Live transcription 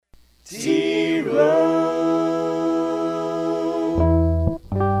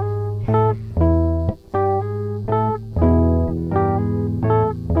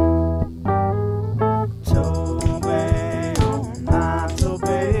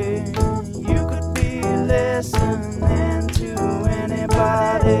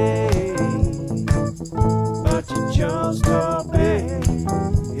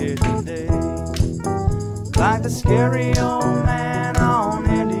Like the scary old man on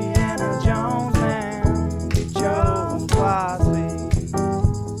Indiana Jones, man, he chose wisely.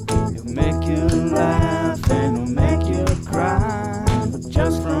 He'll make you laugh and he'll make you cry, but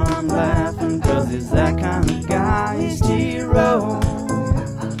just from laughing, 'cause he's that kind of guy. He's T-Row,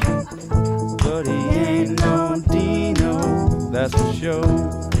 but he ain't no Dino, that's for sure.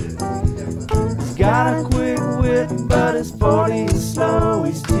 He's got a quick wit, but his 40 is slow.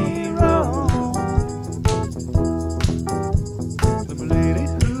 He's T-Row.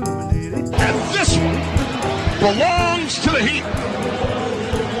 Belongs to the Heat.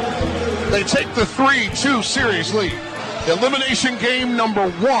 They take the 3-2 series lead. Elimination game number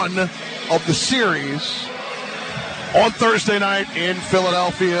 1 of the series on Thursday night in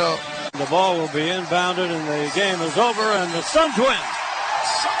Philadelphia. The ball will be inbounded and the game is over and the Suns win.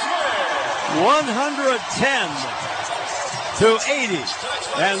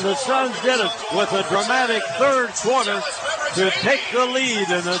 110-80. And the Suns did it with a dramatic third quarter to take the lead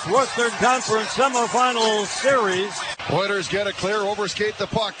in this Western Conference semifinal series. Oilers get it clear, overskate the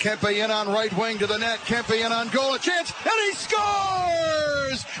puck. Kempe in on right wing to the net. Kempe in on goal, a chance, and he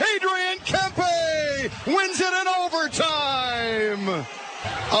scores! Adrian Kempe wins it in overtime.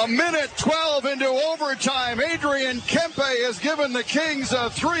 A minute 12 into overtime. Adrian Kempe has given the Kings a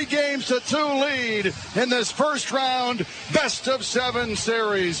 3-2 lead in this first round best-of-7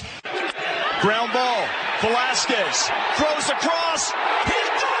 series. Ground ball. Velasquez throws across. He's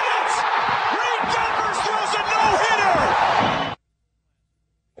done it! Reed Bumpers throws a no-hitter!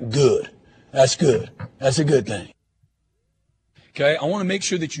 Good. That's good. That's a good thing. Okay, I want to make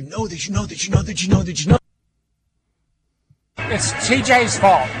sure that you know that you know that you know that you know that you know. It's TJ's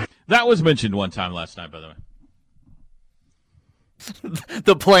fault. That was mentioned one time last night, by the way.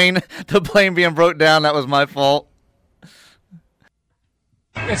 the plane being broke down, that was my fault.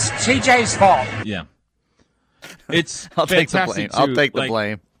 It's TJ's fault. Yeah. It's I'll take the blame. Too. I'll take the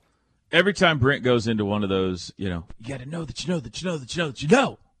blame. Every time Brent goes into one of those, you got to know that you know that you know that you know that you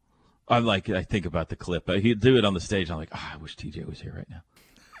know. I think about the clip. He'd do it on the stage. I'm like, I wish TJ was here right now.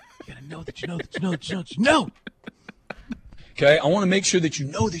 You got to know that you know that you know that you know that you know. Okay, I want to make sure that you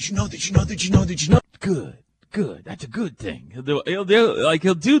know that you know that you know that you know that you know. Good. That's a good thing.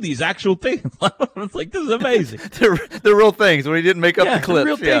 He'll do these actual things. It's like, this is amazing. they're real things when he didn't make up the clips.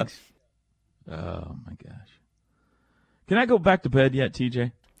 Real things. Oh my gosh. Can I go back to bed yet,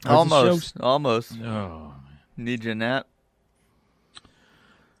 TJ? Almost. Oh man. Need you a nap?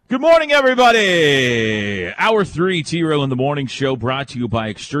 Good morning, everybody. Hour 3, T-Row in the Morning Show, brought to you by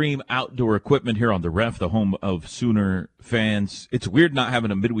Extreme Outdoor Equipment here on the Ref, the home of Sooner fans. It's weird not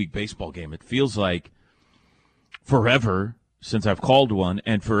having a midweek baseball game. It feels like forever since I've called one,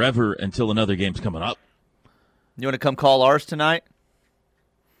 and forever until another game's coming up. You want to come call ours tonight?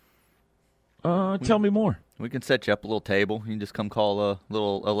 Tell me more. We can set you up a little table. You can just come call a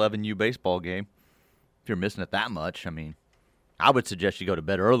little 11U baseball game. If you're missing it that much, I mean, I would suggest you go to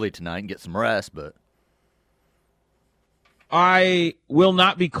bed early tonight and get some rest, but I will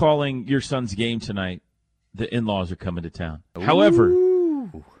not be calling your son's game tonight. The in-laws are coming to town. Ooh. However,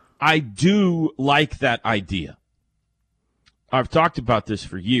 I do like that idea. I've talked about this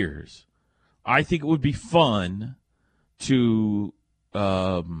for years. I think it would be fun to,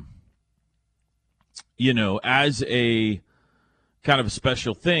 as a kind of a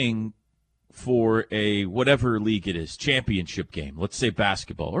special thing for a whatever league it is, championship game. Let's say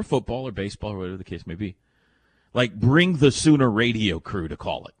basketball or football or baseball or whatever the case may be. Like, bring the Sooner radio crew to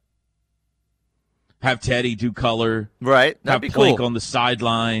call it. Have Teddy do color. Right. That'd have be Plank cool. on the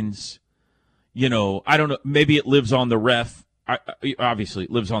sidelines. I don't know. Maybe it lives on the ref. Obviously,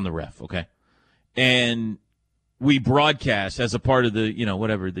 it lives on the ref, okay? And we broadcast as a part of the,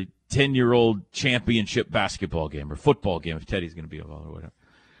 the 10-year-old championship basketball game or football game, if Teddy's going to be involved or whatever.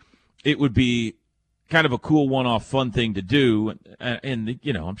 It would be kind of a cool one-off fun thing to do. And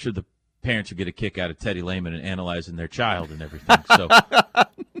I'm sure the parents would get a kick out of Teddy Lehman and analyzing their child and everything. So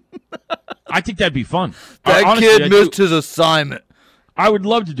I think that'd be fun. Honestly, kid missed his assignment. I would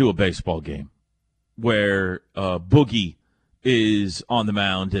love to do a baseball game where Boogie is on the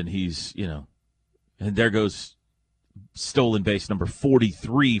mound and he's, and there goes stolen base number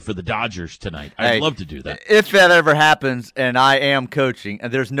 43 for the Dodgers tonight. I'd love to do that. If that ever happens and I am coaching,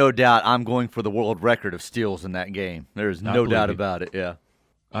 and there's no doubt I'm going for the world record of steals in that game. There's no doubt about it, yeah.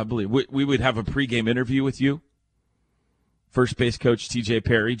 I believe we would have a pregame interview with you. First base coach TJ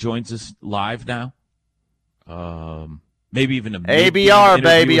Perry joins us live now. Maybe even a ABR,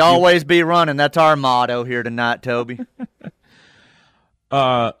 baby, always be running. That's our motto here tonight, Toby.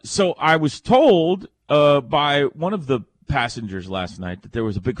 So I was told by one of the passengers last night that there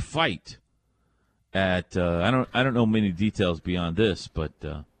was a big fight at I don't know many details beyond this, but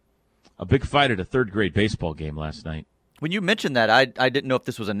a big fight at a third grade baseball game last night. When you mentioned that, I didn't know if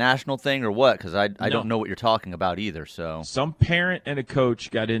this was a national thing or what, because I don't know what you're talking about either. So some parent and a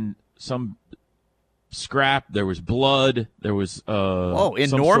coach got in some scrap. There was blood. There was in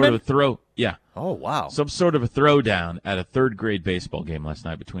some Norman? sort of a throw. Yeah. Oh, wow. Some sort of a throwdown at a third grade baseball game last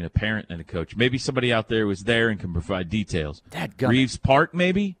night between a parent and a coach. Maybe somebody out there was there and can provide details. Reeves Park,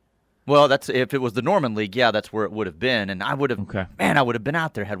 maybe? Well, that's if it was the Norman League, yeah, that's where it would have been. And I would have, I would have been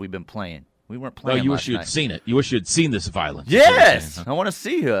out there had we been playing. We weren't playing. No, you wish you had seen it. You wish you had seen this violence. Yes, I want to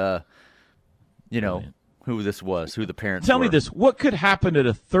see, who this was, who the parents were. Tell me this: what could happen at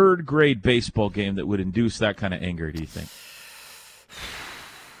a third grade baseball game that would induce that kind of anger? Do you think?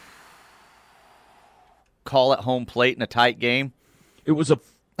 Call at home plate in a tight game. It was a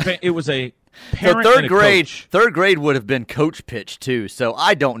parent so and a coach. Third grade would have been coach pitch too. So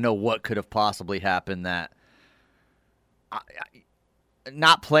I don't know what could have possibly happened. That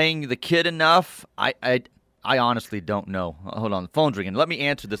not playing the kid enough. I honestly don't know. Hold on, the phone's ringing. Let me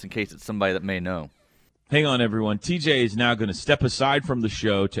answer this in case it's somebody that may know. Hang on, everyone. TJ is now going to step aside from the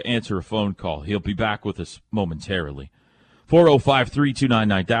show to answer a phone call. He'll be back with us momentarily.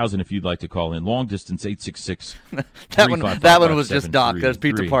 405-329-9000 if you'd like to call in. Long distance, 866. that one was just Doc. That's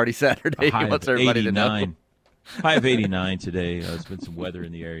Pizza Party Saturday. He wants everybody to know. High of 89 today. There's been some weather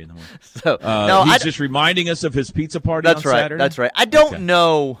in the area in the morning. So, he's just reminding us of his pizza party on Saturday? That's right. I don't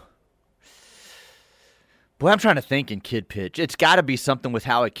know. Boy, I'm trying to think in kid pitch. It's got to be something with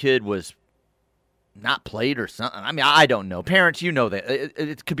how a kid was not played or something. I mean, I don't know. Parents, you know that.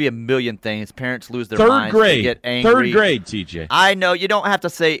 It could be a million things. Parents lose their minds. They get angry. Third grade, TJ. I know. You don't have to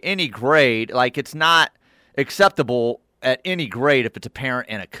say any grade. Like, it's not acceptable at any grade if it's a parent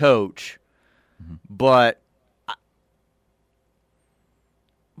and a coach. Mm-hmm. But,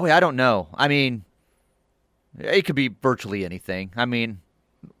 boy, I don't know. I mean, it could be virtually anything. I mean,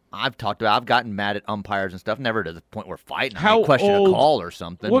 I've gotten mad at umpires and stuff, never to the point where fighting. I question a call or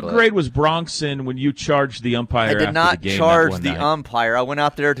something. What grade was Bronx in when you charged the umpire? I did not charge the umpire. I went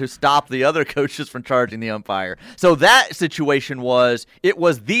out there to stop the other coaches from charging the umpire. So that situation was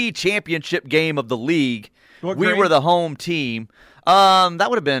the championship game of the league. We were the home team. That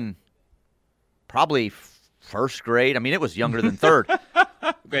would have been probably first grade. I mean, it was younger than third.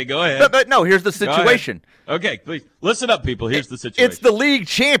 Okay, go ahead. But no, here's the situation. Okay, please listen up, people. Here's the situation. It's the league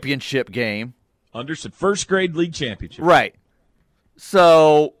championship game. Understood. First grade league championship. Right.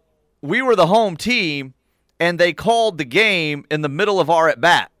 So we were the home team, and they called the game in the middle of our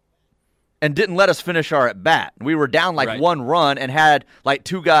at-bat and didn't let us finish our at-bat. We were down one run and had like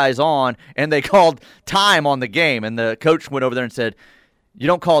two guys on, and they called time on the game. And the coach went over there and said, "You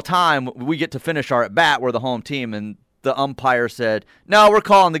don't call time. We get to finish our at-bat. We're the home team." And the umpire said, "No, we're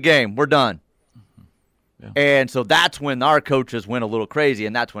calling the game. We're done." Yeah. And so that's when our coaches went a little crazy,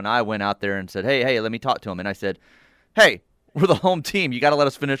 and that's when I went out there and said, hey, let me talk to him. And I said, "Hey, we're the home team. You got to let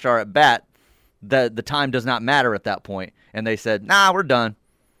us finish our at-bat. The time does not matter at that point." And they said, "Nah, we're done."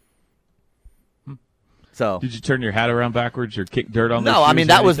 So did you turn your hat around backwards or kick dirt on their shoes? No, I mean,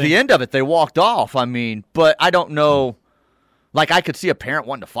 that was the end of it. They walked off. I mean, but I don't know. Like, I could see a parent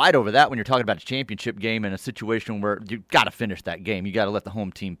wanting to fight over that when you're talking about a championship game in a situation where you got to finish that game. You got to let the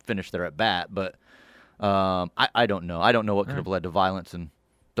home team finish their at-bat. But I don't know. I don't know what could have led to violence in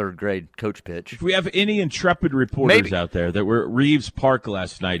third grade coach pitch. If we have any intrepid reporters out there that were at Reeves Park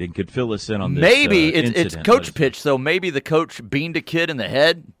last night and could fill us in on this, maybe it's coach pitch. So maybe the coach beamed a kid in the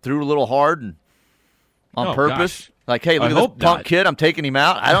head, threw a little hard and on purpose. Gosh. Like, "Hey, look at this punk kid. I'm taking him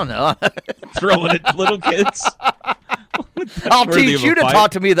out." I don't know. Throwing at little kids. I'll teach you to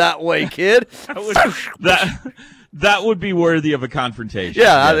talk to me that way, kid. That would be worthy of a confrontation.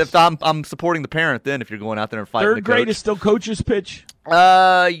 Yeah, yes. If I'm supporting the parent then if you're going out there and fighting the coach. Third grade is still coach's pitch?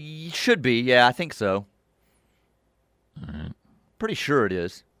 Should be. Yeah, I think so. All right. Pretty sure it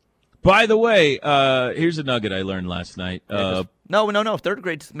is. By the way, here's a nugget I learned last night. No. Third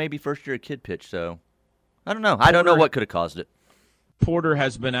grade's maybe first year kid pitch, so I don't know. I don't know what could have caused it. Porter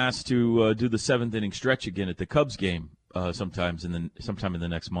has been asked to do the seventh inning stretch again at the Cubs game sometime in the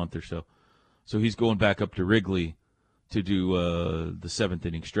next month or so. So he's going back up to Wrigley to do the 7th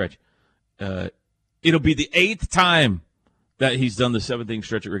inning stretch. It'll be the 8th time that he's done the 7th inning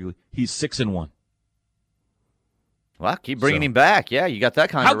stretch at Wrigley. He's 6-1. Well, keep bringing him back. Yeah, you got that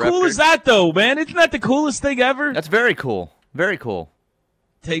kind of record. How cool is that, though, man? Isn't that the coolest thing ever? That's very cool. Very cool.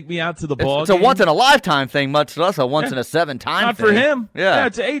 Take me out to the ball It's a once-in-a-lifetime thing, much less a once-in-a-7-time Not thing. for him. Yeah,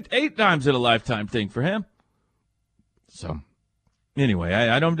 it's eight times in a lifetime thing for him. So, anyway,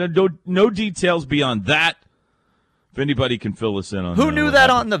 I don't no details beyond that. If anybody can fill us in on who knew that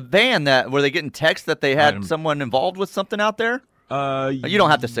happened. on the van? That were they getting texts that they had someone involved with something out there? You don't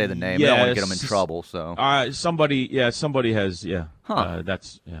have to say the name. Yes. I don't want to get them in trouble. So somebody has. Yeah. Huh.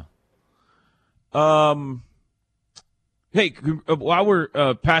 That's yeah. Hey, while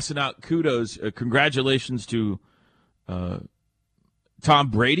we're passing out kudos, congratulations to Tom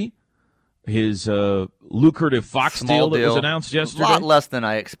Brady. His lucrative Fox deal that was announced yesterday. A lot less than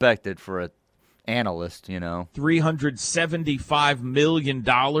I expected for an analyst, you know. $375 million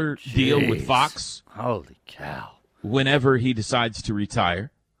deal with Fox. Holy cow. Whenever he decides to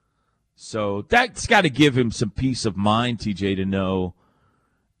retire. So that's got to give him some peace of mind, TJ, to know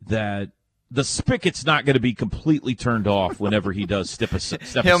that the spigot's not going to be completely turned off whenever he does step aside.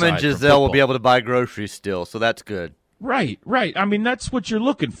 Him and Giselle will be able to buy groceries still, so that's good. Right. I mean, that's what you're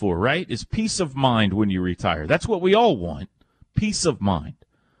looking for, right? Is peace of mind when you retire. That's what we all want. Peace of mind.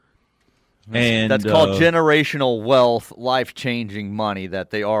 And that's called generational wealth, life-changing money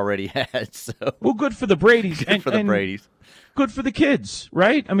that they already had. So well, good for the Bradys. Good for the Bradys. Good for the kids,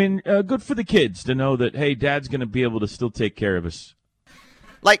 right? I mean, good for the kids to know that, hey, Dad's going to be able to still take care of us.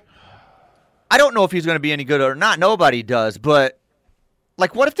 Like, I don't know if he's going to be any good or not. Nobody does. But,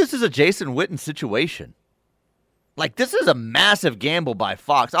 like, what if this is a Jason Witten situation? Like, this is a massive gamble by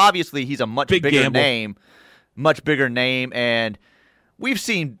Fox. Obviously, he's a much bigger name, and we've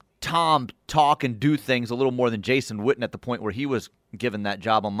seen Tom talk and do things a little more than Jason Witten at the point where he was given that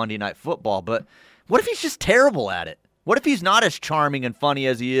job on Monday Night Football. But what if he's just terrible at it? What if he's not as charming and funny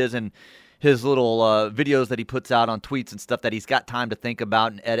as he is in his little videos that he puts out on tweets and stuff that he's got time to think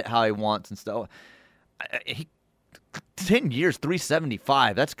about and edit how he wants and stuff? 10 years,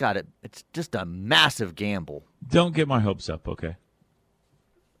 375, that's got it. It's just a massive gamble. Don't get my hopes up, okay?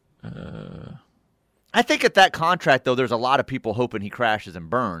 I think at that contract, though, there's a lot of people hoping he crashes and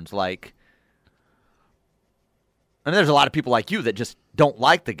burns. Like, and there's a lot of people like you that just don't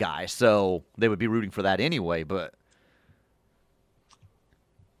like the guy, so they would be rooting for that anyway. But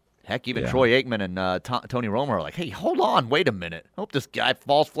heck, even Troy Aikman and Tony Romo are like, hey, hold on, wait a minute. I hope this guy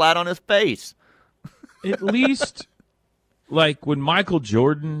falls flat on his face. At least, like, when Michael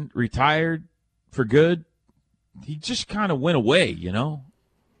Jordan retired for good, he just kind of went away, you know?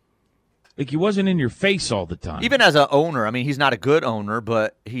 Like, he wasn't in your face all the time. Even as an owner, I mean, he's not a good owner,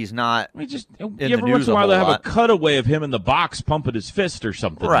 but he's not. I mean, just in every the once news in a while, whole they have lot. a cutaway of him in the box pumping his fist or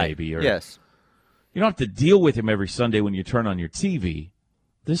something, Right. maybe. Or, Yes. You don't have to deal with him every Sunday when you turn on your TV.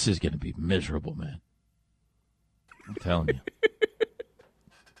 This is going to be miserable, man. I'm telling you.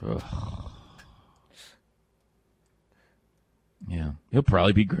 Ugh. Yeah, he'll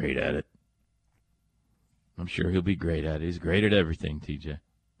probably be great at it. I'm sure he'll be great at it. He's great at everything, TJ.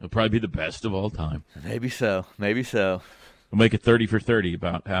 He'll probably be the best of all time. Maybe so. Maybe so. We'll make it 30 for 30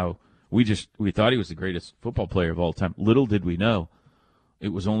 about how we thought he was the greatest football player of all time. Little did we know it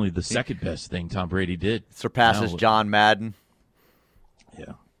was only the second best thing Tom Brady did. Surpasses John Madden.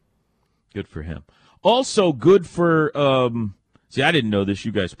 Yeah. Good for him. Also good for see, I didn't know this.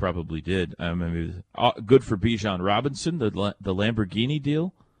 You guys probably did. Good for Bijan Robinson, the Lamborghini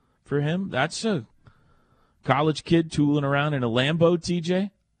deal for him. That's a college kid tooling around in a Lambo, TJ.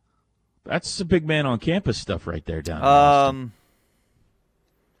 That's a big man on campus stuff right there down in Austin.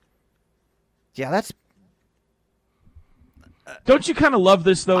 Yeah, that's. Don't you kind of love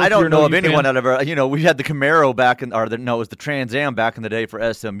this though? I don't know of anyone that ever. You know, we had the Camaro back in, it was the Trans Am back in the day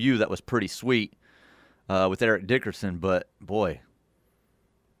for SMU. That was pretty sweet with Eric Dickerson. But boy,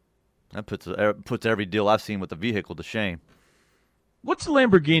 that puts every deal I've seen with the vehicle to shame. What's the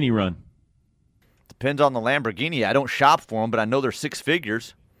Lamborghini run? Depends on the Lamborghini. I don't shop for them, but I know they're six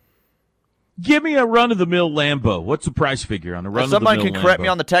figures. Give me a run-of-the-mill Lambo. What's the price figure on a run-of-the-mill Lambo? Somebody can correct me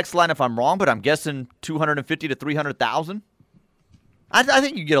on the text line if I'm wrong, but I'm guessing $250,000 to $300,000. I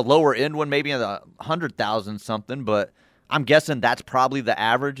think you get a lower end one, maybe in the $100,000 something, but I'm guessing that's probably the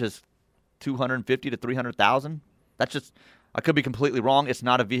average is $250,000 to $300,000. That's just, I could be completely wrong. It's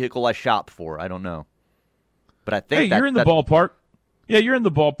not a vehicle I shop for. I don't know, but I think you're in the ballpark. Yeah, you're in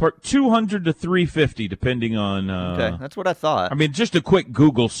the ballpark. $200,000 to $350,000, depending on. Okay, that's what I thought. I mean, just a quick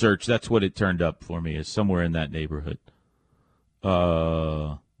Google search. That's what it turned up for me. Is somewhere in that neighborhood.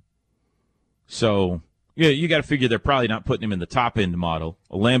 So, Yeah, you got to figure they're probably not putting him in the top end model.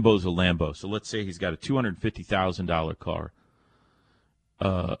 A Lambo's a Lambo. So let's say he's got a $250,000 car.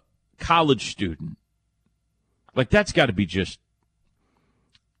 College student. Like, that's got to be just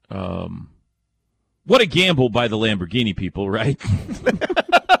what a gamble by the Lamborghini people, right?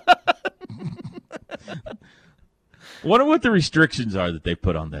 Wonder what the restrictions are that they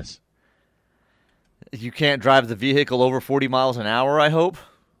put on this. You can't drive the vehicle over 40 miles an hour, I hope.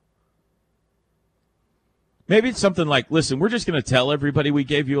 Maybe it's something like, listen, we're just going to tell everybody we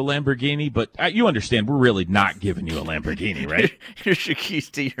gave you a Lamborghini, but you understand we're really not giving you a Lamborghini, right? Here's your keys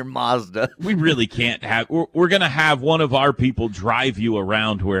to your Mazda. We really can't have, we're going to have one of our people drive you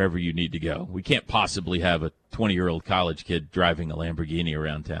around wherever you need to go. We can't possibly have a 20-year-old college kid driving a Lamborghini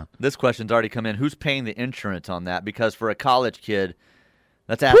around town. This question's already come in. Who's paying the insurance on that? Because for a college kid,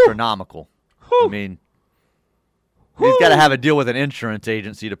 that's astronomical. I mean, he's got to have a deal with an insurance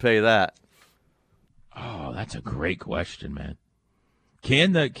agency to pay that. Oh, that's a great question, man.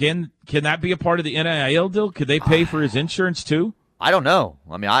 Can that be a part of the NIL deal? Could they pay for his insurance too? I don't know.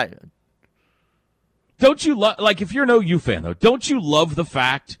 I mean, don't you like, if you're an OU fan though, don't you love the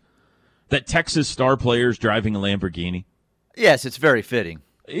fact that Texas star players driving a Lamborghini? Yes, it's very fitting.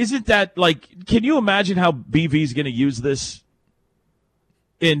 Isn't that like? Can you imagine how BV's going to use this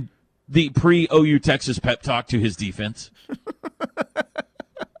in the pre-OU Texas pep talk to his defense?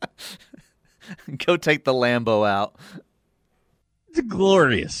 Go take the Lambo out. It's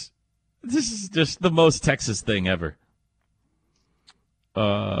glorious. This is just the most Texas thing ever.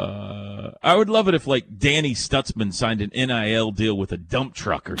 I would love it if, like, Danny Stutzman signed an NIL deal with a dump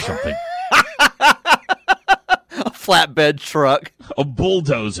truck or something. A flatbed truck. A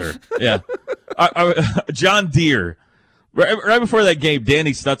bulldozer. Yeah. John Deere. Right before that game,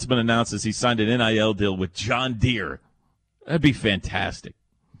 Danny Stutzman announces he signed an NIL deal with John Deere. That'd be fantastic.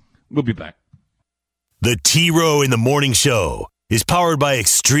 We'll be back. The T-Row in the Morning Show is powered by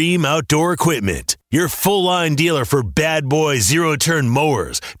Extreme Outdoor Equipment, your full-line dealer for bad boy zero-turn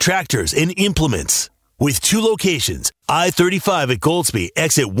mowers, tractors, and implements. With 2 locations, I-35 at Goldsby,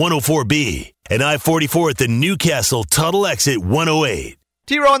 exit 104B, and I-44 at the Newcastle Tuttle, exit 108.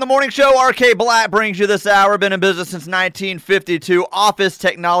 T-Row in the Morning Show, RK Black brings you this hour. Been in business since 1952. Office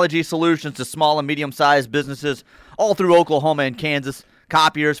technology solutions to small and medium-sized businesses all through Oklahoma and Kansas.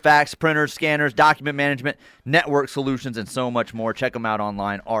 Copiers, fax, printers, scanners, document management, network solutions, and so much more. Check them out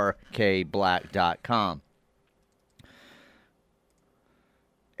online, rkblack.com.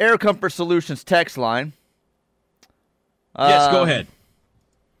 Air Comfort Solutions text line. Yes, go ahead.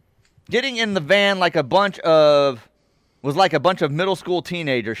 Getting in the van like a bunch of middle school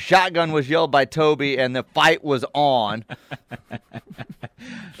teenagers. Shotgun was yelled by Toby, and the fight was on.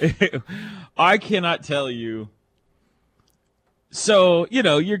 I cannot tell you. So,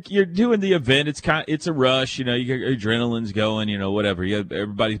 you're doing the event. It's a rush. Your adrenaline's going. Whatever.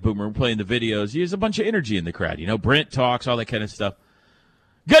 Everybody's booming. We're playing the videos. There's a bunch of energy in the crowd. Brent talks, all that kind of stuff.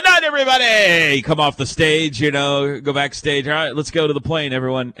 Good night, everybody. Come off the stage. Go backstage. All right, let's go to the plane,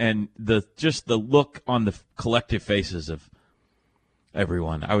 everyone. And the look on the collective faces of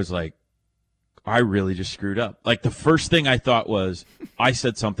everyone. I was like, I really just screwed up. Like, the first thing I thought was I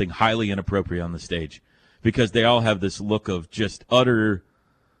said something highly inappropriate on the stage. Because they all have this look of just utter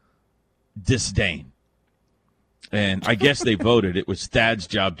disdain. And I guess they voted. It was Thad's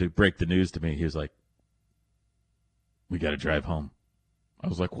job to break the news to me. He was like, we got to drive home. I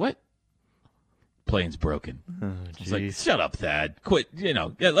was like, what? Plane's broken. I was like, shut up, Thad. Quit, Yeah,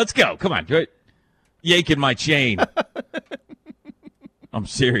 let's go. Come on. Yanking my chain. I'm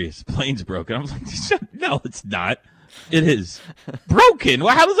serious. Plane's broken. I was like, no, it's not. It is broken.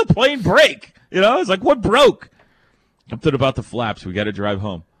 Well, how does a plane break? It's like, what broke? Something about the flaps. We got to drive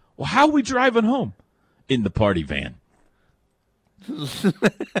home. Well, how are we driving home? In the party van.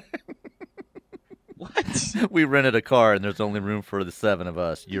 What? We rented a car, and there's only room for the 7 of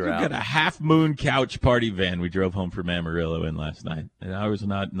us. You're out. We got a half-moon couch party van we drove home from Amarillo in last night. And I was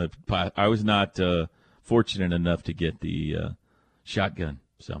not fortunate enough to get the shotgun.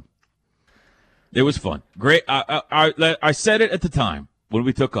 So it was fun. Great. I said it at the time when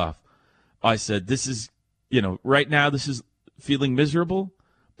we took off. I said, this is, right now this is feeling miserable,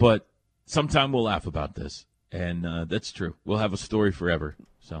 but sometime we'll laugh about this. And that's true. We'll have a story forever.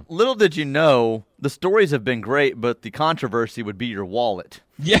 So little did you know, the stories have been great, but the controversy would be your wallet.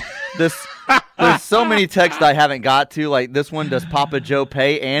 Yeah. There's so many texts I haven't got to. Like this one, does Papa Joe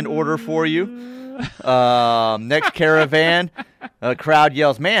pay and order for you? Next caravan, a crowd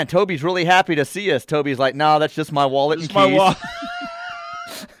yells, man, Toby's really happy to see us. Toby's like, no, that's just my wallet and keys. My wallet.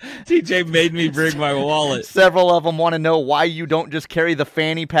 TJ made me bring my wallet. Several of them want to know why you don't just carry the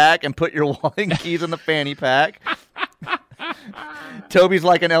fanny pack and put your wallet and keys in the fanny pack. Toby's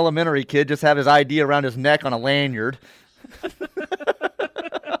like an elementary kid, just have his ID around his neck on a lanyard.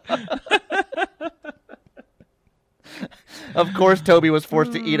 Of course, Toby was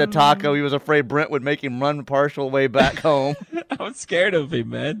forced to eat a taco. He was afraid Brent would make him run partial way back home. I was scared of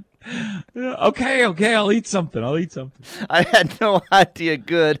him, man. Okay, I'll eat something. I had no idea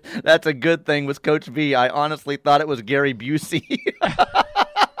good. That's a good thing was Coach V. I honestly thought it was Gary Busey.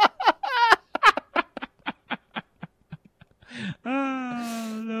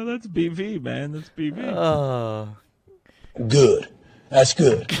 No, that's BV, man. That's BV. Good. That's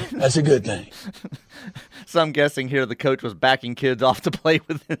good. That's a good thing. So I'm guessing here the coach was backing kids off to play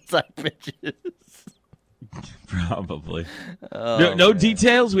with inside pitches. Probably. No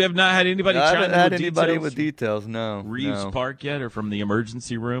details? We have not had anybody I chime haven't in had with anybody details with details, no. Reeves no. Park yet, or from the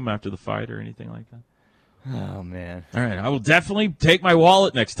emergency room after the fight or anything like that? Oh, man. All right, I will definitely take my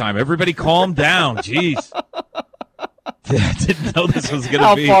wallet next time. Everybody calm down. Jeez. I didn't know this was going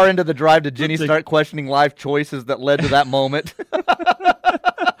to be. How far into the drive did Jenny start questioning life choices that led to that moment?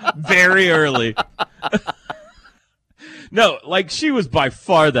 Very early. No, like she was by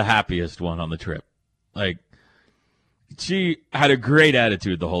far the happiest one on the trip. Like she had a great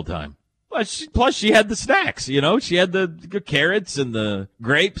attitude the whole time. Plus she had the snacks, you know. She had the carrots and the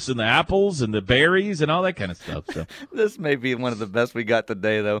grapes and the apples and the berries and all that kind of stuff. So this may be one of the best we got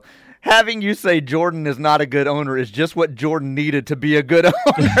today, though. Having you say Jordan is not a good owner is just what Jordan needed to be a good owner.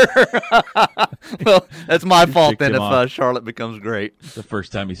 Well, that's my fault then if Charlotte becomes great. It's the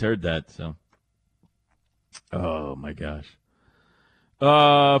first time he's heard that. So, oh my gosh.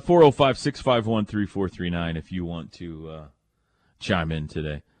 405-651-3439 if you want to chime in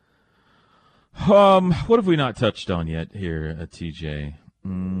today. What have we not touched on yet here at TJ?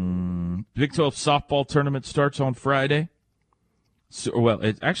 Big 12 softball tournament starts on Friday. So,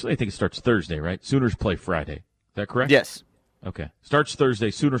 I think it starts Thursday, right? Sooners play Friday. Is that correct? Yes. Okay. Starts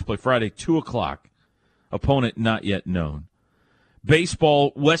Thursday. Sooners play Friday, 2 o'clock. Opponent not yet known.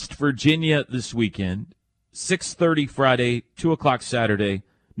 Baseball, West Virginia this weekend. 6:30 Friday, 2 o'clock Saturday,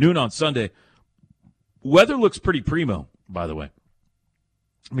 noon on Sunday. Weather looks pretty primo, by the way.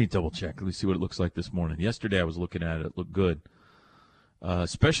 Let me double check. Let me see what it looks like this morning. Yesterday I was looking at it. It looked good,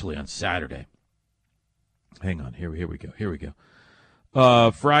 especially on Saturday. Hang on. Here we go.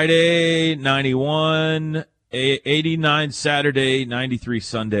 Friday, 91, 89 Saturday, 93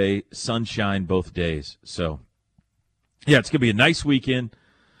 Sunday, sunshine both days. So, yeah, it's going to be a nice weekend.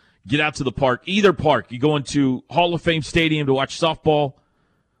 Get out to the park. Either park. You going to Hall of Fame Stadium to watch softball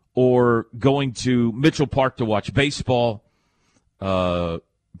or going to Mitchell Park to watch baseball.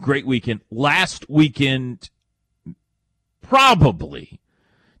 Great weekend. Last weekend, probably,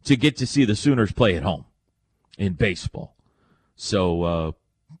 to get to see the Sooners play at home in baseball. So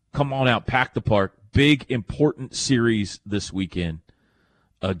come on out, pack the park. Big, important series this weekend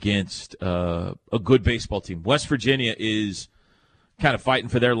against a good baseball team. West Virginia is kind of fighting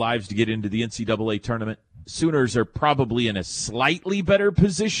for their lives to get into the NCAA tournament. Sooners are probably in a slightly better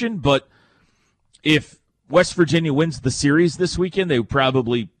position, but if West Virginia wins the series this weekend, they would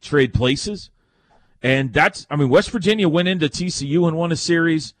probably trade places. And West Virginia went into TCU and won a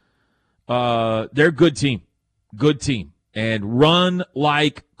series. They're a good team. And run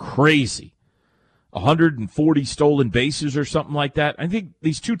like crazy. 140 stolen bases or something like that. I think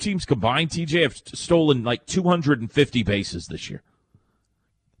these two teams combined, TJ, have stolen like 250 bases this year.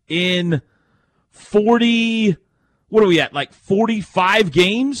 In 40, what are we at, like 45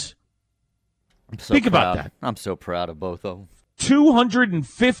 games? Think about that. I'm so proud of both of them.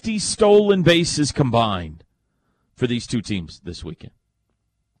 250 stolen bases combined for these two teams this weekend.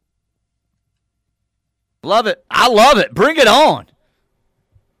 Love it. I love it. Bring it on.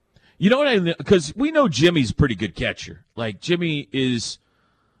 You know what because we know Jimmy's a pretty good catcher. Like, Jimmy is,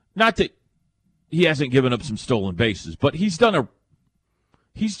 not that he hasn't given up some stolen bases, but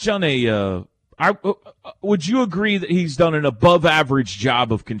would you agree that he's done an above average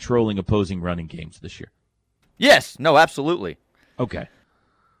job of controlling opposing running games this year? Yes. No, absolutely. Okay.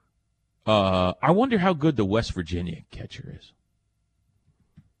 I wonder how good the West Virginia catcher is.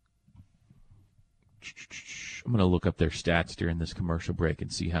 I'm going to look up their stats during this commercial break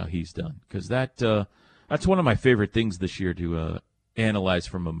and see how he's done, because that's one of my favorite things this year to analyze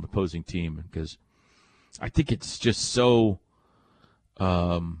from an opposing team, because I think it's just so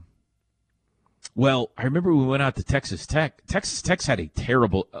well, I remember we went out to Texas Tech. Texas Tech's had a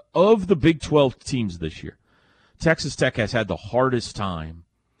terrible – of the Big 12 teams this year, Texas Tech has had the hardest time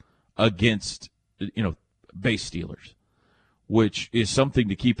against, base stealers. which is something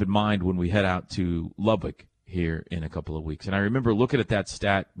to keep in mind when we head out to Lubbock here in a couple of weeks. And I remember looking at that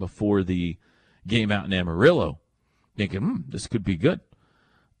stat before the game out in Amarillo, thinking, this could be good.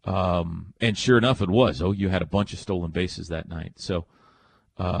 And sure enough, it was. You had a bunch of stolen bases that night. So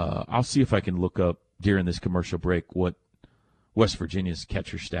I'll see if I can look up during this commercial break what West Virginia's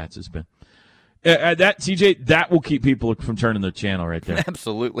catcher stats has been. That, TJ, that will keep people from turning their channel right there.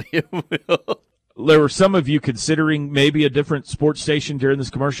 Absolutely, it will. There were some of you considering maybe a different sports station during this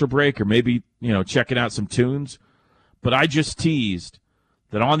commercial break, or maybe, checking out some tunes. But I just teased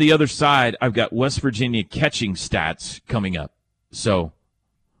that on the other side, I've got West Virginia catching stats coming up. So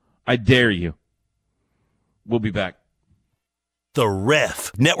I dare you. We'll be back. The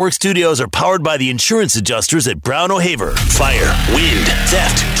Ref Network studios are powered by the insurance adjusters at Brown O'Haver. Fire, wind,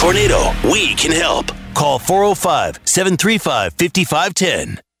 theft, tornado. We can help. Call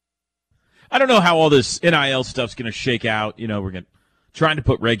 405-735-5510. I don't know how all this NIL stuff's going to shake out. We're trying to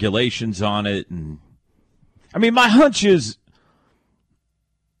put regulations on it. And I mean, my hunch is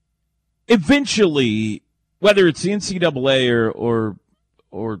eventually, whether it's the NCAA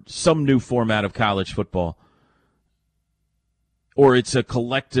or some new format of college football, or it's a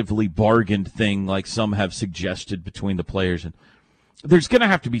collectively bargained thing like some have suggested between the players, and there's going to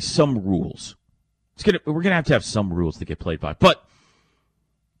have to be some rules. We're going to have some rules that get played by. But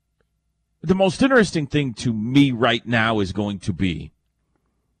the most interesting thing to me right now is going to be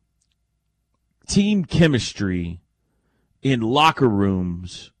team chemistry in locker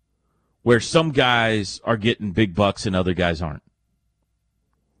rooms where some guys are getting big bucks and other guys aren't.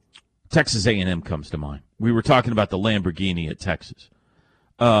 Texas A&M comes to mind. We were talking about the Lamborghini at Texas.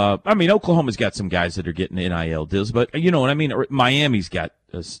 Oklahoma's got some guys that are getting NIL deals, but you know what I mean? Miami's got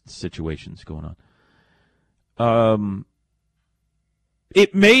situations going on.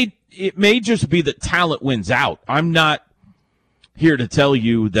 It may just be that talent wins out. I'm not here to tell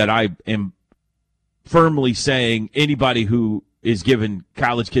you that I am firmly saying anybody who is giving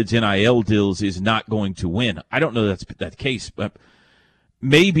college kids NIL deals is not going to win. I don't know that's the case, but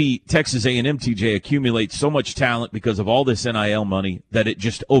maybe Texas A&M, TJ, accumulates so much talent because of all this NIL money that it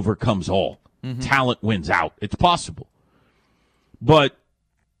just overcomes all. Mm-hmm. Talent wins out. It's possible. But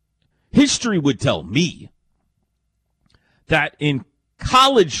history would tell me that in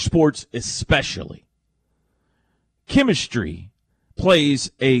college sports especially, chemistry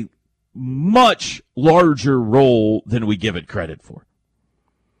plays a much larger role than we give it credit for.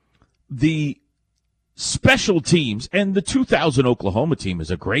 The special teams, and the 2000 Oklahoma team is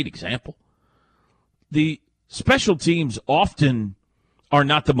a great example. The special teams often are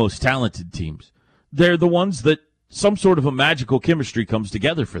not the most talented teams. They're the ones that some sort of a magical chemistry comes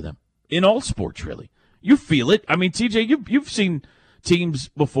together for them. In all sports, really. You feel it. I mean, TJ, you've seen teams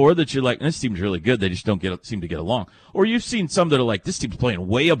before that you're like, this team's really good. They just don't seem to get along. Or you've seen some that are like, this team's playing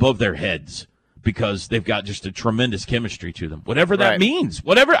way above their heads because they've got just a tremendous chemistry to them. Whatever that means.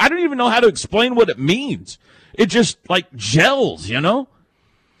 Whatever. I don't even know how to explain what it means. It just, gels,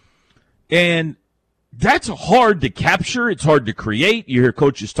 And that's hard to capture. It's hard to create. You hear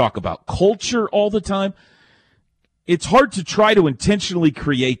coaches talk about culture all the time. It's hard to try to intentionally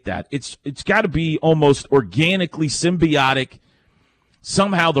create that. It's got to be almost organically symbiotic.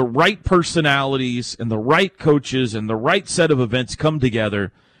 Somehow the right personalities and the right coaches and the right set of events come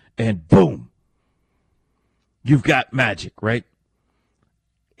together, and boom, you've got magic, right?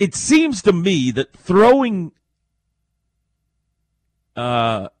 It seems to me that throwing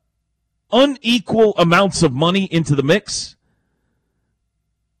unequal amounts of money into the mix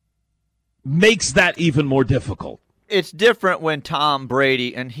makes that even more difficult. It's different when Tom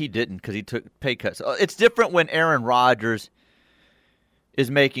Brady, and he didn't because he took pay cuts. It's different when Aaron Rodgers is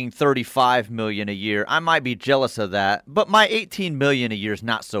making $35 million a year. I might be jealous of that, but my $18 million a year is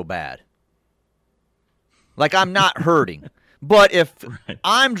not so bad. I'm not hurting. But if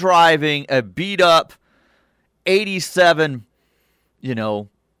I'm driving a beat-up 87,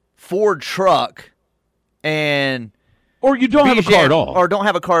 Ford truck, and or you don't have a car at all, or don't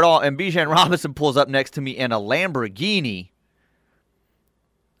have a car at all, and Bijan Robinson pulls up next to me in a Lamborghini,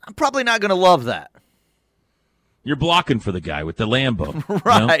 I'm probably not going to love that. You're blocking for the guy with the Lambo.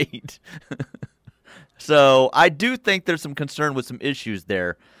 Right. So I do think there's some concern with some issues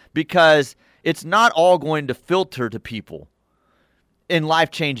there because it's not all going to filter to people in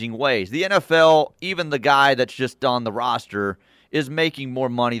life-changing ways. The NFL, even the guy that's just on the roster, is making more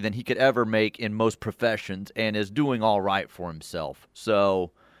money than he could ever make in most professions and is doing all right for himself. So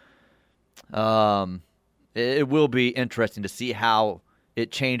it will be interesting to see how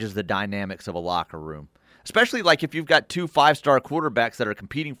it changes the dynamics of a locker room. Especially if you've got two 5-star quarterbacks that are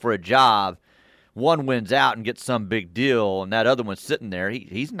competing for a job, one wins out and gets some big deal and that other one's sitting there,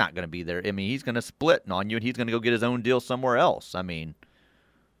 he's not going to be there. I mean, he's going to split on you and he's going to go get his own deal somewhere else. I mean.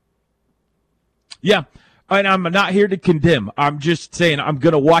 Yeah, and I'm not here to condemn. I'm just saying I'm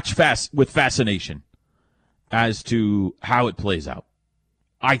going to watch with fascination as to how it plays out.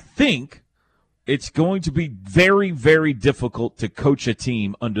 I think it's going to be very, very difficult to coach a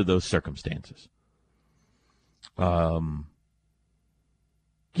team under those circumstances. In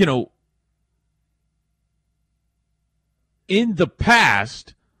the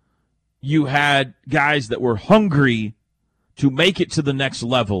past, you had guys that were hungry to make it to the next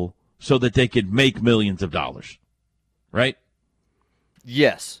level so that they could make millions of dollars, right?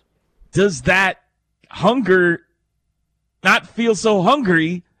 Yes. Does that hunger not feel so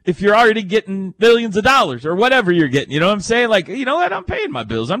hungry if you're already getting millions of dollars or whatever you're getting? You know what I'm saying? Like, you know what? I'm paying my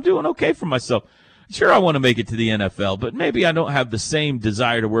bills. I'm doing okay for myself. Sure, I want to make it to the NFL, but maybe I don't have the same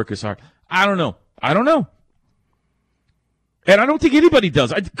desire to work as hard. I don't know. And I don't think anybody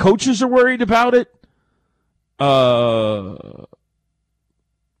does. Coaches are worried about it.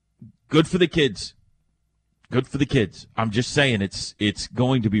 Good for the kids. Good for the kids. I'm just saying it's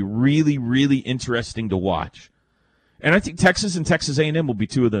going to be really, really interesting to watch. And I think Texas and Texas A&M will be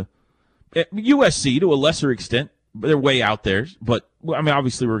two of the USC to a lesser extent. They're way out there, but I mean,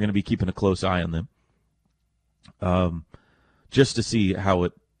 obviously, we're going to be keeping a close eye on them, just to see how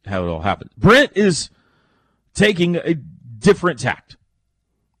it all happens. Brent is taking a different tact.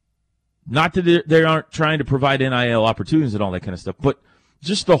 Not that they aren't trying to provide NIL opportunities and all that kind of stuff, but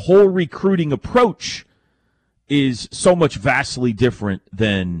just the whole recruiting approach is so much vastly different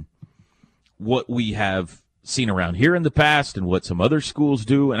than what we have seen around here in the past and what some other schools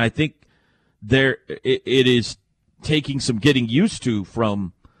do. And I think it is taking some getting used to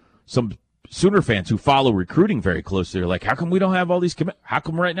from some Sooner fans who follow recruiting very closely. They're like, how come we don't have all these commitments? How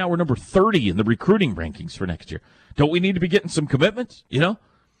come right now we're number 30 in the recruiting rankings for next year? Don't we need to be getting some commitments, you know?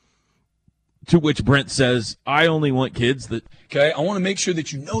 To which Brent says, I only want kids that... Okay, I want to make sure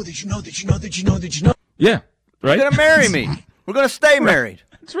that you know. Yeah, right? You're going to marry me. We're going to stay married.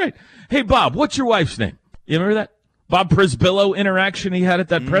 That's right. Hey, Bob, what's your wife's name? You remember that? Bob Prisbillo interaction he had at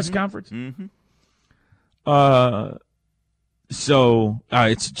that press conference? Mm-hmm. So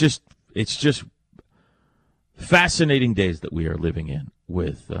it's just fascinating days that we are living in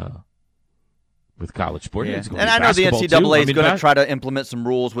with college sports. Yeah. And I know the NCAA is going to try to implement some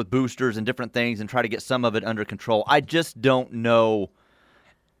rules with boosters and different things and try to get some of it under control. I just don't know.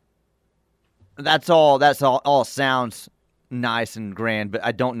 That's all sounds nice and grand, but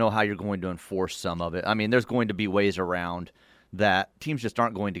I don't know how you're going to enforce some of it. I mean, there's going to be ways around that teams just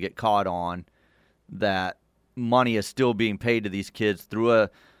aren't going to get caught on, that money is still being paid to these kids through a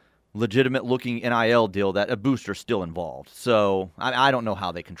legitimate-looking NIL deal that a booster's still involved. So I don't know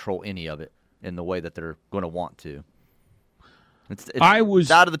how they control any of it in the way that they're going to want to. It's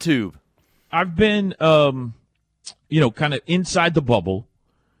out of the tube. I've been, kind of inside the bubble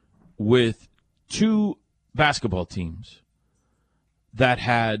with two basketball teams that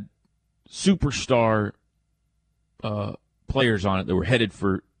had superstar players on it that were headed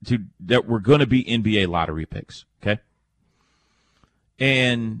that were going to be NBA lottery picks. Okay,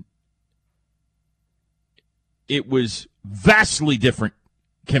 and it was vastly different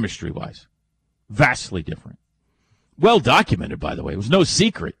chemistry-wise. Vastly different. Well documented, by the way. It was no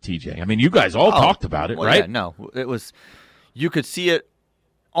secret, TJ. I mean, you guys all talked about it, right? Yeah, no, it was. You could see it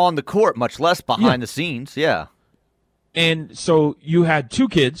on the court, much less behind the scenes. Yeah. And so you had two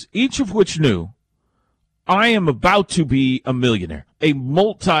kids, each of which knew, I am about to be a millionaire, a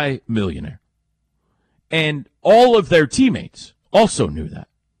multi-millionaire. And all of their teammates also knew that.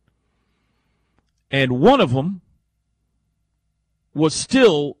 And one of them was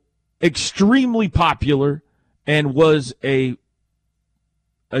still extremely popular and was a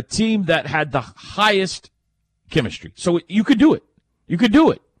team that had the highest chemistry. So you could do it. You could do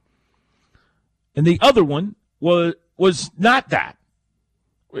it. And the other one was not that.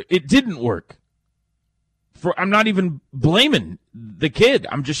 It didn't work. I'm not even blaming the kid.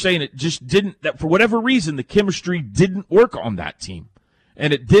 I'm just saying it just didn't, that for whatever reason, the chemistry didn't work on that team.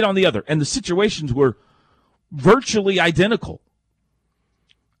 And it did on the other. And the situations were virtually identical.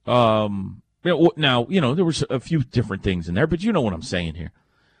 Now, there was a few different things in there, but you know what I'm saying here.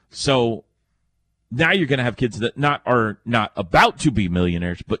 So now you're going to have kids that are not about to be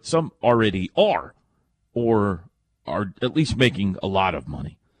millionaires, but some already are, or are at least making a lot of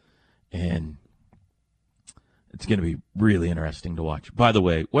money. And it's going to be really interesting to watch. By the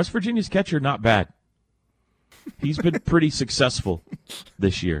way, West Virginia's catcher, not bad. He's been pretty successful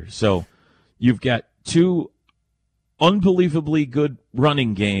this year. So you've got two unbelievably good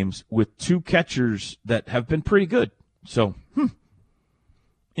running games with two catchers that have been pretty good. So,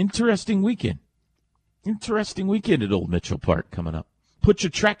 interesting weekend. Interesting weekend at Old Mitchell Park coming up. Put your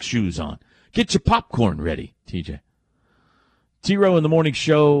track shoes on. Get your popcorn ready, TJ. T-Row in the Morning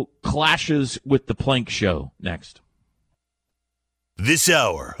Show clashes with the Plank Show next. This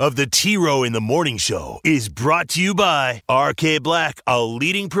hour of the T-Row in the Morning Show is brought to you by RK Black, a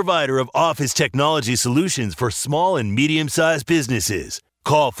leading provider of office technology solutions for small and medium-sized businesses.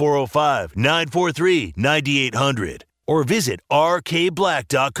 Call 405-943-9800 or visit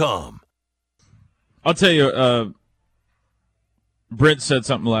rkblack.com. I'll tell you, Brent said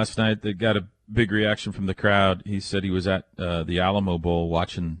something last night that got a big reaction from the crowd. He said he was at the Alamo Bowl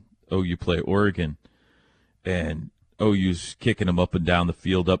watching OU play Oregon, and OU's kicking them up and down the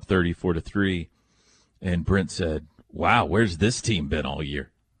field up 34-3. And Brent said, wow, where's this team been all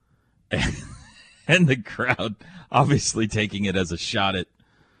year? And the crowd obviously taking it as a shot at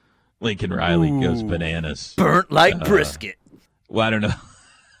Lincoln Riley goes bananas. Burnt like brisket. Well, I don't know.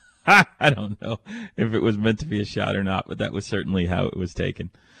 I don't know if it was meant to be a shot or not, but that was certainly how it was taken.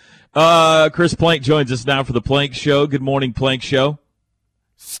 Chris Plank joins us now for the Plank Show. Good morning, Plank Show.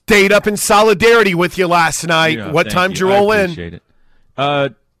 Stayed up in solidarity with you last night. Yeah, what time did you roll in? I appreciate it.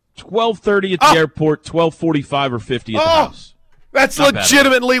 12:30 at the airport, 12:45 or 50 at the house. That's not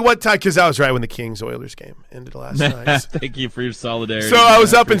legitimately what time, because I was right when the Kings-Oilers game ended last night. Thank you for your solidarity. So I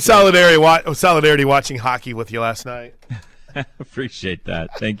was up in solidarity watching hockey with you last night. Appreciate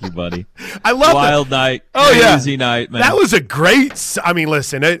that. Thank you, buddy. I love Wild night. Oh, crazy night, man. That was a great. I mean,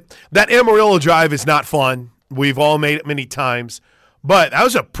 listen, that Amarillo drive is not fun. We've all made it many times, but that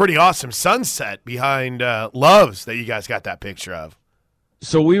was a pretty awesome sunset behind Love's that you guys got that picture of.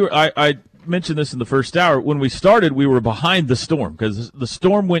 So I mentioned this in the first hour. When we started, we were behind the storm because the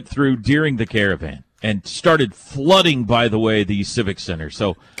storm went through during the caravan and started flooding, by the way, the Civic Center.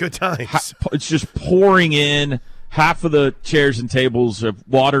 So good times. It's just pouring in. Half of the chairs and tables have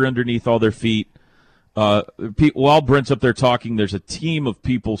water underneath all their feet. While Brent's up there talking, there's a team of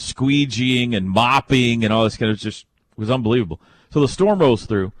people squeegeeing and mopping and all this kind of it was unbelievable. So the storm rolls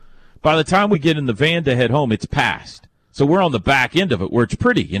through. By the time we get in the van to head home, it's past. So we're on the back end of it where it's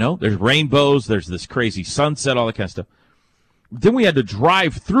pretty, There's rainbows, there's this crazy sunset, all that kind of stuff. Then we had to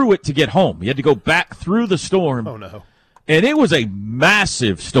drive through it to get home. We had to go back through the storm. Oh, no. And it was a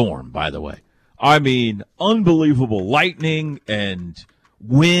massive storm, by the way. I mean, unbelievable lightning and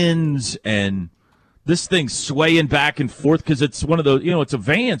winds and this thing swaying back and forth because it's one of those, it's a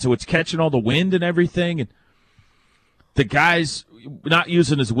van, so it's catching all the wind and everything. And the guy's not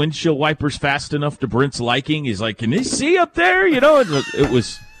using his windshield wipers fast enough to Brent's liking. He's like, can you see up there? It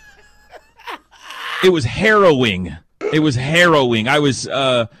was harrowing. It was harrowing.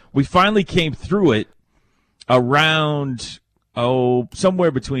 We finally came through it around somewhere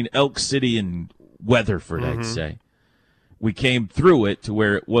between Elk City and Weatherford, I'd say. We came through it to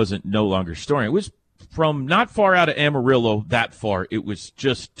where it wasn't no longer storming. It was from not far out of Amarillo that far. It was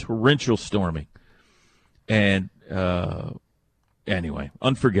just torrential storming. And anyway,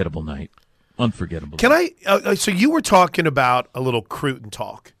 unforgettable night. Unforgettable. So you were talking about a little Cruton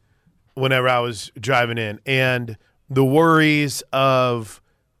talk whenever I was driving in and the worries of,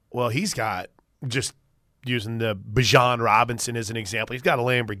 well, he's got just using the Bijan Robinson as an example. He's got a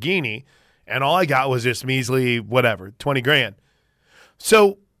Lamborghini, and all I got was just measly, whatever, $20,000.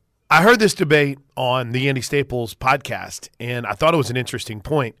 So I heard this debate on the Andy Staples podcast, and I thought it was an interesting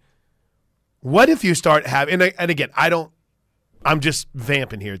point. What if you start having, and again, I'm just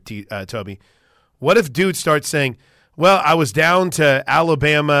vamping here, Toby. What if dudes start saying, well, I was down to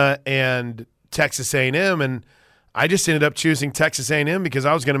Alabama and Texas A&M, and I just ended up choosing Texas A&M because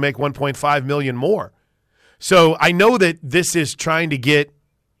I was going to make $1.5 million more. So I know that this is trying to get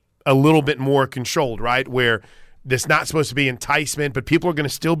a little bit more controlled, right, where there's not supposed to be enticement, but people are going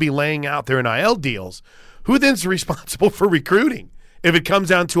to still be laying out their NIL deals. Who then is responsible for recruiting? If it comes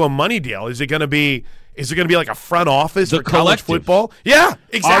down to a money deal, is it going to be like a front office for college football? Yeah,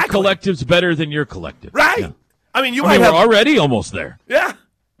 exactly. Our collective's better than your collective. Right. Yeah. I mean, we're already almost there. Yeah.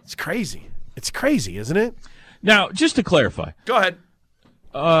 It's crazy. It's crazy, isn't it? Now, just to clarify. Go ahead.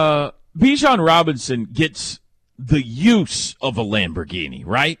 Bijan Robinson gets the use of a Lamborghini,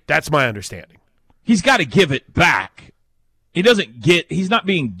 right? That's my understanding. He's got to give it back. He's not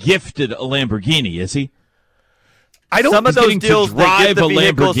being gifted a Lamborghini, is he? Some of those deals, they get the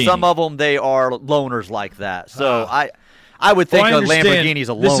vehicles. Some of them, they are loaners like that. So I would think a Lamborghini's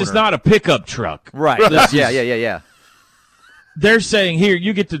a loaner. This is not a pickup truck. Right. Yeah. They're saying, here,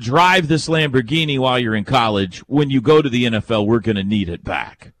 you get to drive this Lamborghini while you're in college. When you go to the NFL, we're going to need it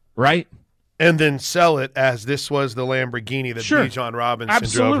back. Right? and then sell it as this was the Lamborghini that Sure. Bijan Robinson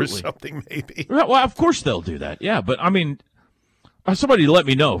drove or something, maybe. Well, of course they'll do that. Yeah, but I mean, somebody let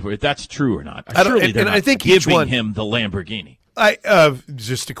me know if that's true or not. Surely they're not I think each giving one, him the Lamborghini.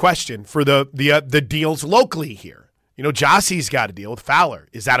 Just a question for the deals locally here. You know, Jossie's got a deal with Fowler.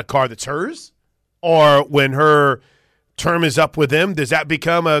 Is that a car that's hers? Or when her term is up with him, does that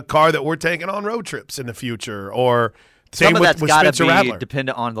become a car that we're taking on road trips in the future? Or some of that's got to be Rattler?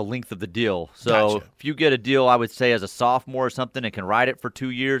 dependent on the length of the deal. So if you get a deal, I would say as a sophomore or something and can ride it for 2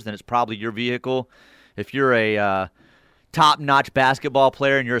 years, then it's probably your vehicle. If you're a top-notch basketball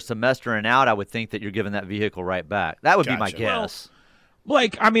player and you're a semester and out, I would think that you're giving that vehicle right back. That would be my guess. Well,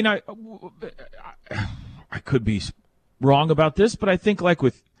 like, I mean, I could be wrong about this, but I think like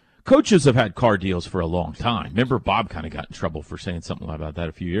with coaches have had car deals for a long time. Remember, Bob kind of got in trouble for saying something about that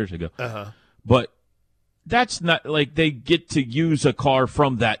a few years ago. But that's not like they get to use a car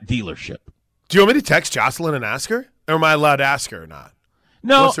from that dealership. Do you want me to text Jocelyn and ask her? Or am I allowed to ask her or not?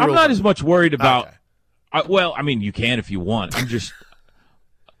 No, I'm not as much worried about well, I mean, you can if you want. I'm just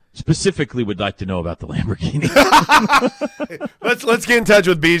specifically would like to know about the Lamborghini. Let's get in touch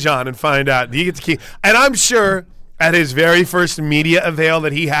with Bijan and find out. He gets key. And I'm sure at his very first media avail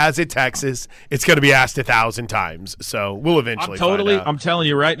that he has at Texas, it's going to be asked 1,000 times. So we'll eventually find out. I'm telling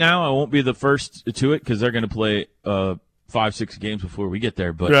you right now, I won't be the first to it because they're going to play 5-6 games before we get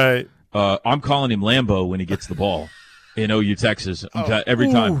there. But I'm calling him Lambo when he gets the ball in OU, Texas. Every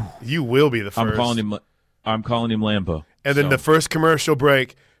time. You will be the first. I'm calling him Lambo. And then the first commercial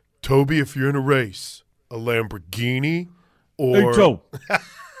break, Toby, if you're in a race, a Lamborghini or Hey, Joe.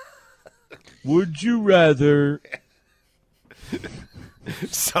 Would you rather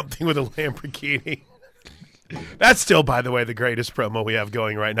something with a Lamborghini? That's still, by the way, the greatest promo we have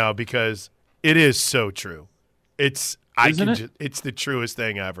going right now because it is so true. It's the truest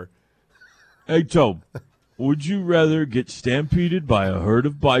thing ever. Hey, Joe, would you rather get stampeded by a herd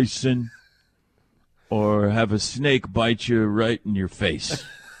of bison or have a snake bite you right in your face?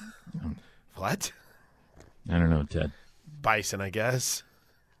 What? I don't know, Ted. Bison, I guess.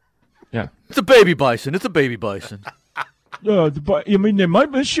 Yeah. It's a baby bison. It's a baby bison. I mean, they might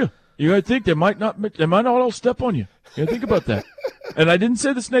miss you. You gotta think they might not all step on you. You gotta think about that. And I didn't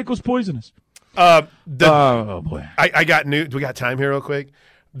say the snake was poisonous. Oh boy. I got news. Do we got time here real quick?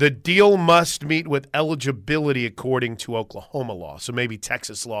 The deal must meet with eligibility according to Oklahoma law. So maybe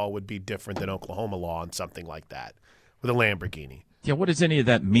Texas law would be different than Oklahoma law on something like that with a Lamborghini. Yeah, what does any of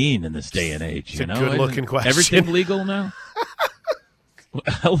that mean in this day and age? It's a good-looking question. Everything legal now?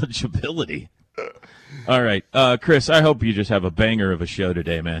 Eligibility. All right. Chris, I hope you just have a banger of a show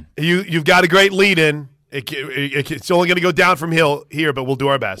today, man. You've got a great lead-in. It's only going to go down from here, but we'll do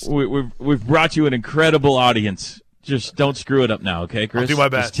our best. We've brought you an incredible audience. Just don't screw it up now, okay, Chris? I'll do my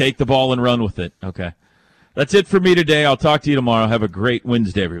best. Just take the ball and run with it, okay? That's it for me today. I'll talk to you tomorrow. Have a great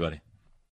Wednesday, everybody.